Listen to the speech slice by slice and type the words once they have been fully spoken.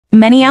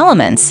Many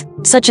elements,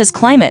 such as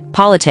climate,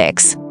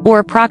 politics,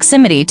 or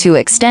proximity to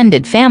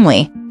extended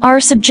family,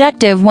 are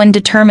subjective when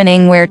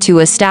determining where to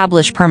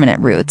establish permanent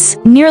roots.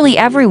 Nearly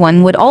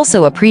everyone would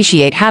also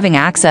appreciate having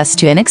access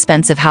to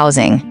inexpensive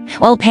housing,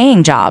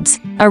 well-paying jobs,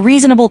 a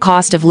reasonable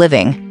cost of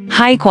living,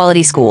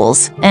 high-quality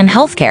schools, and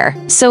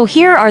healthcare. So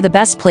here are the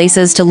best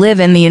places to live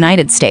in the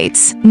United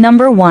States.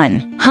 Number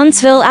 1.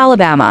 Huntsville,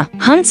 Alabama.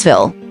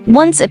 Huntsville,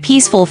 once a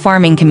peaceful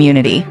farming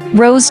community,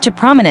 rose to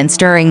prominence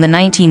during the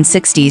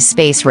 1960s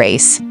space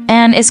race,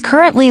 and is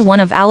currently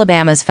one of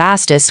Alabama's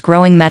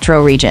fastest-growing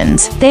metro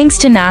regions. Thanks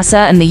to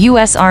NASA and the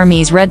U.S.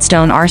 Army's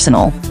Redstone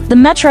Arsenal, the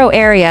metro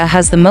area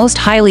has the most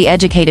highly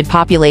educated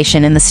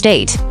population in the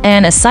state,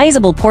 and a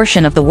sizable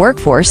portion of the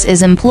workforce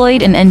is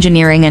employed in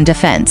engineering and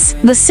defense.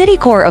 The city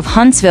core of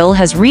Huntsville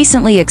has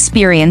recently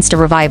experienced a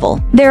revival.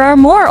 There are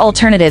more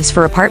alternatives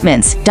for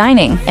apartments,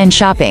 dining, and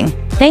shopping,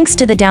 thanks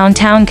to the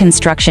downtown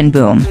construction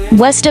boom.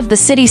 West of the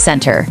city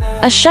center,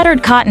 a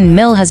shuttered cotton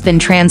mill has been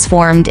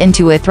transformed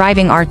into a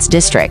thriving arts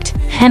district,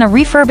 and a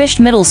refurbished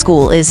middle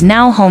school is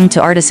now home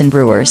to artisan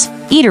brewers,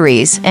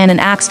 eateries, and an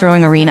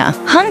axe-throwing arena.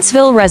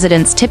 Huntsville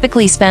residents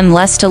typically spend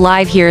less to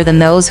live here than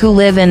those who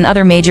live in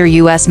other major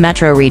U.S.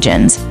 metro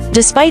regions,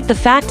 despite the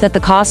fact that the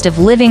cost of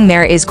living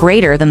there is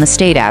greater than the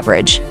state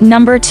average.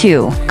 Number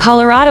 2.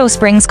 Colorado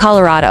Springs,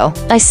 Colorado,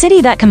 a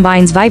city that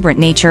combines vibrant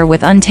nature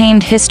with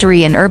untamed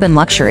history and urban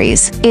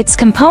luxuries. Its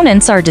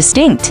components are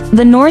distinct: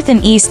 the north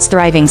and east's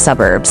thriving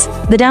suburbs,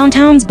 the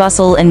downtown's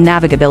bustle and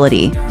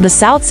navigability, the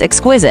south's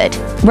exquisite,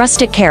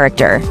 rustic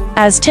character,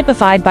 as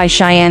typified by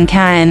Cheyenne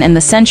Canyon and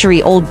the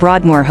century-old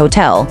Broadmoor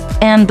Hotel,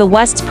 and the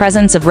west's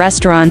presence of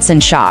restaurants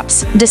and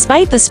shops.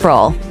 Despite the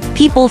sprawl,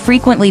 people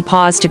frequently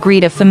pause to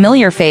greet a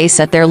familiar face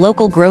at their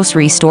local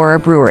grocery store or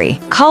brewery.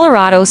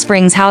 Colorado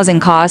Springs housing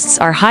costs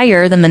are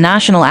higher than the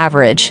national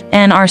average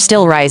and are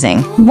still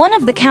rising. One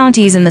of the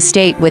counties in the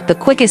state with the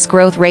quickest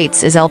growth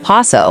rates is El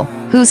Paso,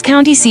 whose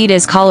county seat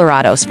is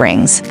Colorado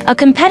Springs. A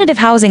competitive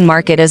housing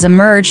market has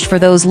emerged for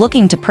those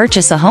looking to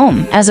purchase a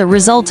home as a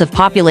result of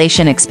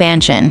population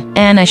expansion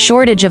and a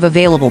shortage of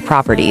available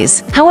properties.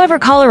 However,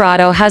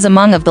 Colorado has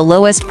among of the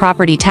lowest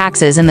property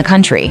taxes in the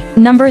country.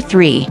 Number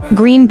 3.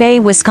 Green Bay,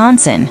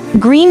 Wisconsin.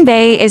 Green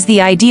Bay is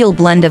the ideal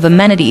blend of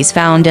amenities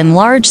found in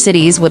large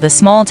cities with a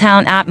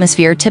small-town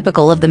atmosphere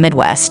typical of the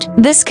Midwest.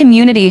 This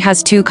community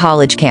has 2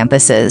 college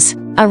campuses,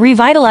 a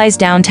revitalized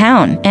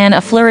downtown, and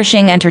a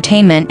flourishing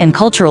entertainment and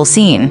cultural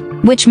scene,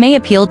 which may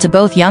appeal to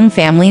both young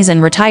families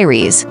and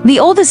retirees. The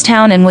oldest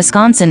town in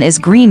Wisconsin is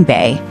Green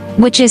Bay,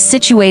 which is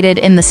situated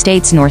in the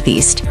state's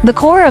northeast. The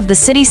core of the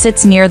city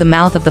sits near the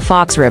mouth of the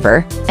Fox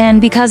River,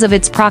 and because of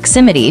its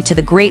proximity to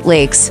the Great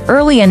Lakes,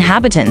 early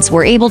inhabitants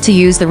were able to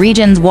use the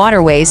region's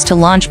waterways to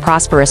launch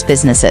prosperous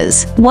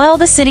businesses. While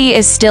the city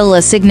is still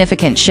a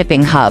significant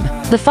shipping hub,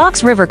 the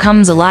Fox River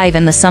comes alive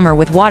in the summer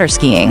with water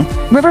skiing,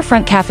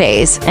 riverfront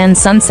cafes, and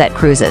sunset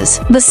cruises.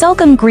 The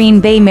Selcom Green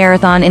Bay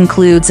Marathon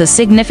includes a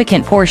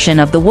significant portion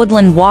of the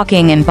woodland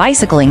walking and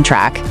bicycling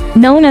track,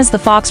 known as the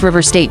Fox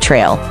River State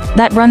Trail,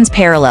 that runs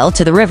parallel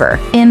to the river.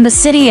 In the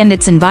city and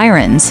its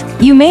environs,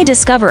 you may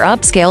discover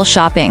upscale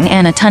shopping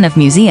and a ton of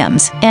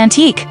museums.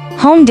 Antique,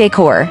 home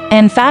decor,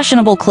 and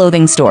fashionable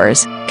clothing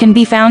stores can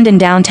be found in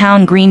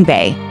downtown Green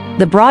Bay,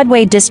 the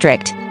Broadway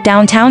District,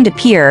 downtown De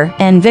Pere,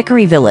 and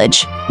Vickery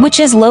Village, which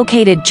is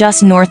located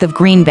just north of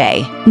Green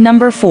Bay.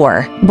 Number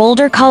 4.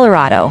 Boulder,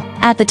 Colorado.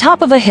 At the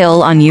top of a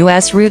hill on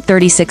U.S. Route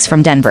 36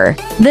 from Denver,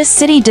 this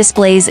city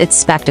displays its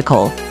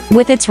spectacle,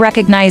 with its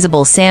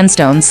recognizable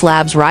sandstone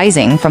slabs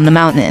rising from the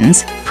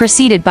mountains,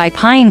 preceded by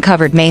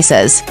pine-covered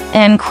mesas,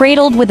 and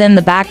cradled within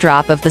the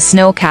backdrop of the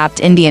snow-capped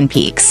Indian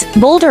Peaks.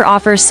 Boulder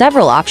offers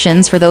several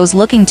options for those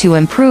looking to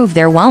improve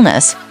their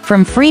wellness,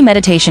 from free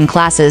meditation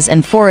classes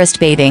and forest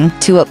bathing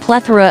to a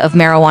plethora of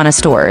marijuana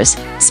stores,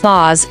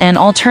 spas, and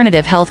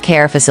alternative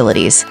healthcare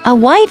facilities. A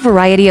wide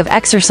variety of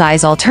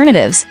exercise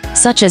alternatives,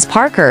 such as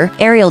parkour,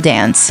 aerial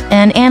dance,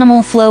 and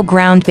animal flow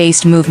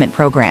ground-based movement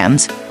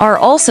programs, are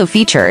also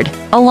featured,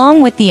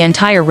 along with the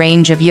entire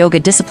range of yoga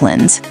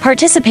disciplines.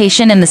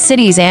 Participation in the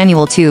city's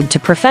annual Tube to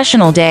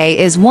Professional Day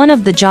is one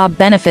of the job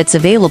benefits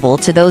available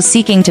to those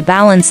seeking to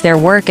balance their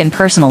work and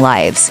personal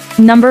lives.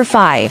 Number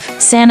 5.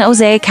 San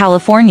Jose,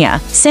 California.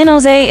 San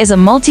Jose is a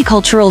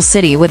multicultural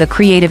city with a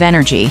creative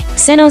energy.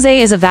 San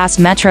Jose is a vast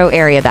metro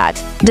area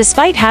that,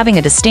 despite having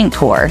a distinct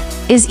core,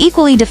 is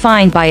equally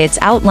defined by its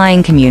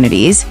outlying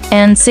communities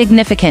and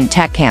significant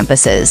tech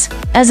campuses,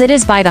 as it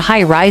is by the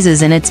high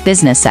rises in its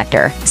business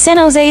sector. San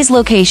Jose's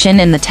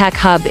location in the tech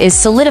hub is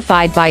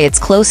solidified by its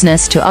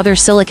closeness to other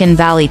Silicon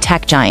Valley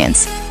tech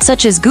giants,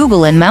 such as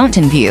Google in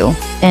Mountain View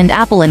and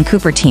Apple in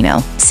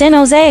Cupertino. San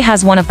Jose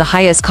has one of the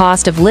highest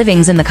cost of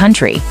livings in the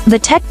country. The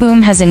tech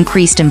boom has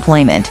increased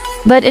employment,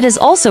 but it has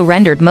also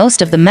rendered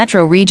most of the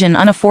metro region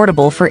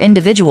unaffordable for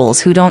individuals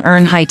who don't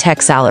earn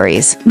high-tech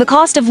salaries. The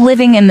cost of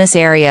living in this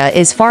area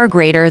is far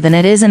greater than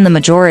it is in the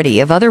majority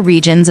of other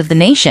regions of the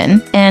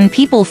nation, and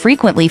people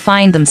frequently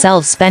find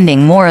themselves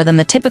spending more than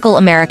the typical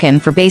American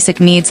for basic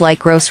needs like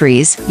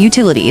groceries,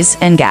 utilities,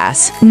 and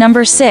gas.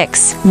 Number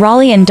 6.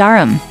 Raleigh and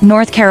Durham,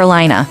 North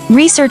Carolina.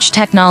 Research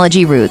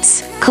technology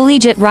roots,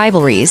 collegiate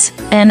rivalries,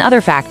 and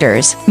other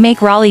factors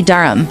make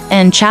Raleigh-Durham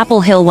and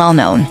Chapel Hill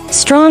well-known.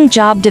 Strong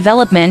job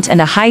development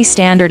and a high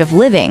standard of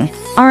living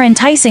are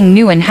enticing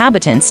new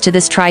inhabitants to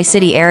this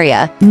tri-city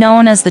area,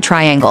 known as the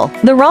Triangle.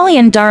 The Raleigh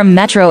and Durham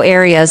metro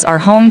areas are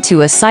home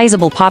to a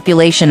sizable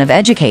population of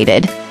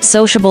educated,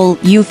 sociable,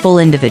 youthful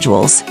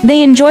individuals.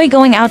 They enjoy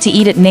going out to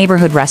eat at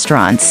neighborhood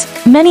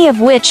restaurants, many of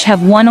which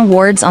have won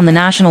awards on the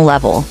national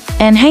level,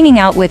 and hanging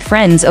out with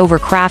friends over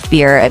craft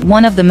beer at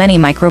one of the many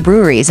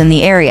microbreweries in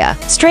the area.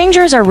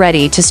 Strangers are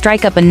ready to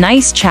strike up a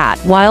nice chat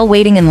while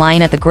waiting in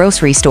line at the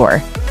grocery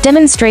store,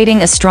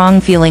 demonstrating a strong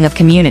feeling of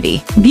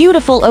community.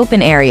 Beautiful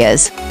open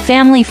areas,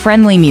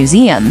 family-friendly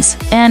museums,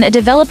 and a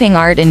developing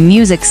art and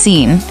music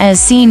scene, as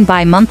seen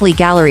by monthly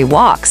gallery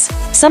walks,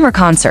 summer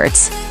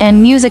concerts,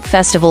 and music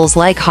festivals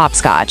like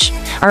Hopscotch,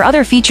 are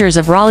other features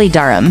of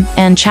Raleigh-Durham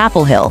and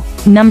Chapel Hill.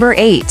 Number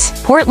 8.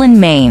 Portland,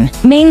 Maine.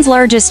 Maine's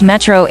largest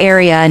metro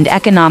area and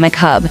economic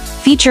hub,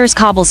 features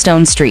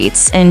cobblestone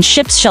streets and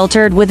ships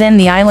sheltered within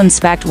the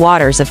island-specked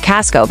waters of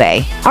Casco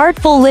Bay.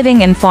 Artful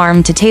living and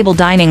farm-to-table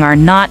dining are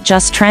not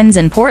just trends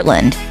in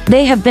Portland,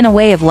 they have been a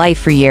way of life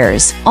for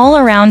years. All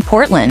around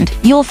Portland,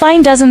 you'll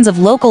find dozens of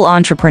local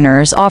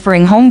entrepreneurs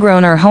offering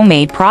homegrown or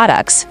homemade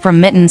products,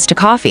 from mittens to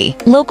coffee.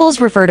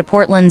 Locals refer to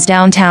Portland's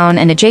downtown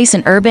and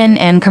adjacent urban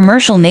and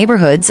commercial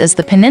neighborhoods as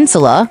the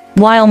Peninsula,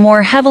 while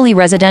more heavily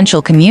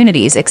residential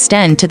communities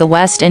extend to the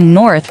west and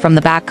north from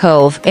the Back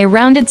Cove, a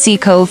rounded sea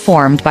cove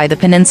formed by the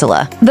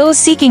peninsula. Those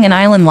seeking an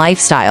island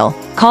lifestyle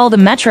call the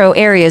metro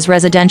area's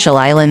residential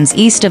islands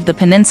east of the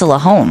peninsula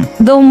home.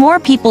 Though more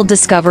people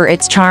discover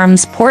its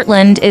charms,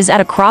 Portland is at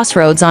a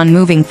crossroads on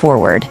moving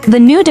forward. The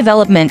new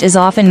development is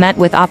often met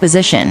with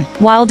opposition,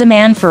 while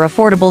demand for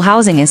affordable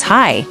housing is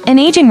high. An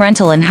aging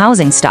rental and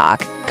housing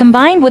stock,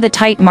 combined with a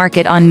tight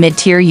market on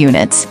mid-tier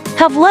units,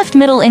 have left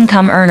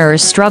middle-income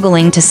earners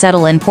struggling to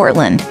settle in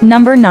Portland.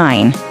 Number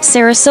 9.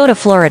 Sarasota,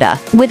 Florida.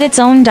 With its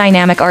own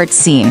dynamic arts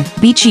scene,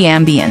 beachy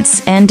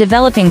ambience, and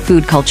developing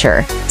food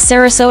culture,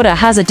 Sarasota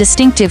has a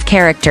distinctive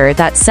character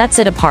that sets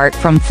it apart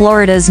from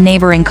Florida's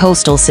neighboring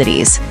coastal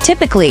cities.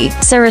 Typically,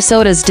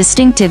 Sarasota's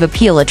distinctive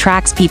appeal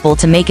attracts people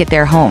to make it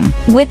their home.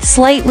 With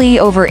slightly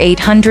over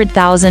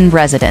 800,000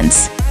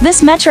 residents,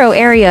 this metro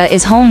area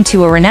is home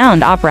to a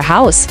renowned opera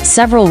house,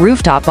 several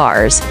rooftop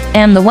bars,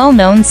 and the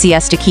well-known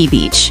Siesta Key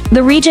Beach.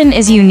 The region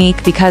is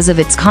unique because of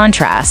its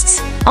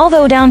contrasts.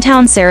 Although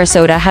downtown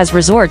Sarasota has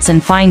resorts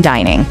and fine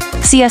dining,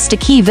 Siesta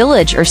Key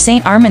Village or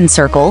St. Armand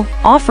Circle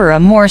offer a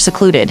more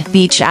secluded,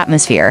 beach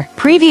atmosphere.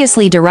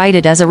 Previously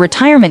derided as a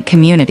retirement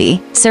community,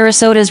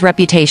 Sarasota's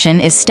reputation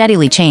is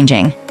steadily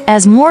changing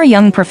as more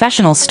young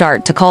professionals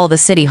start to call the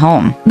city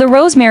home. The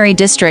Rosemary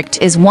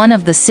District is one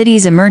of the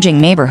city's emerging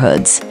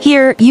neighborhoods.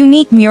 Here,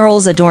 unique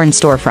murals adorn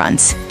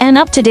storefronts, and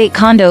up-to-date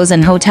condos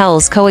and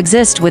hotels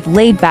coexist with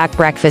laid-back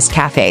breakfast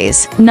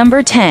cafes.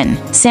 Number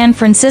 10. San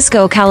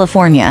Francisco,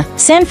 California.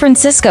 San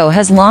Francisco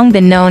has long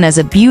been known as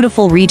a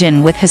beautiful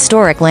region with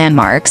historic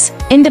landmarks,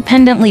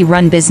 independently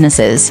run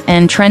businesses,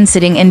 and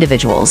trend-setting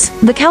individuals.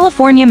 The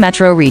California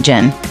metro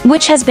region,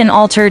 which has been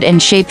altered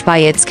and shaped by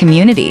its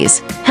communities,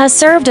 has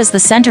served as the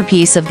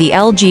centerpiece of the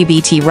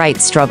LGBT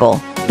rights struggle,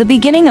 the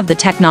beginning of the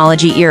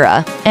technology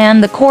era,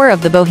 and the core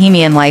of the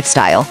bohemian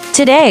lifestyle.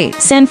 Today,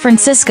 San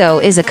Francisco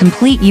is a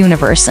complete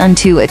universe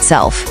unto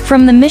itself.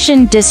 From the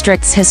Mission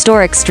District's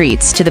historic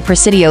streets to the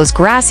Presidio's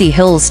grassy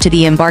hills to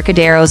the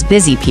Embarcadero's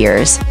busy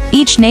piers,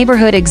 each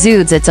neighborhood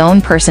exudes its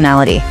own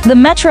personality. The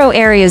metro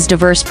area's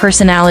diverse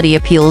personality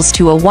appeals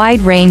to a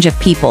wide range of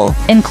people,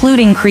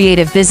 including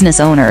creative business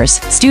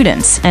owners,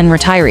 students, and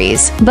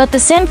retirees. But the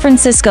San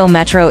Francisco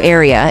metro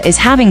area is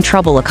having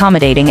trouble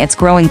accommodating its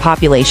growing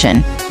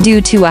population due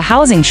to a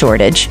housing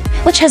shortage,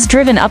 which has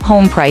driven up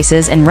home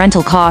prices and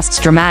rental costs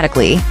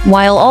dramatically,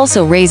 while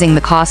also raising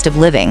the cost of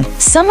living.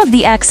 Some of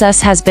the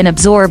excess has been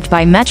absorbed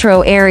by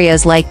metro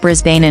areas like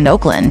Brisbane and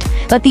Oakland,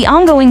 but the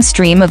ongoing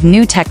stream of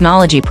new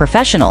technology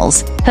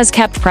professionals has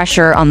kept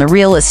pressure on the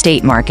real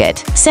estate market.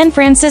 San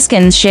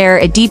Franciscans share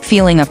a deep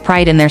feeling of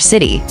pride in their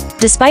city.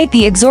 Despite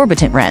the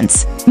exorbitant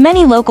rents,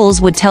 many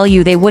locals would tell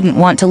you they wouldn't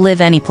want to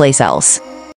live anyplace else.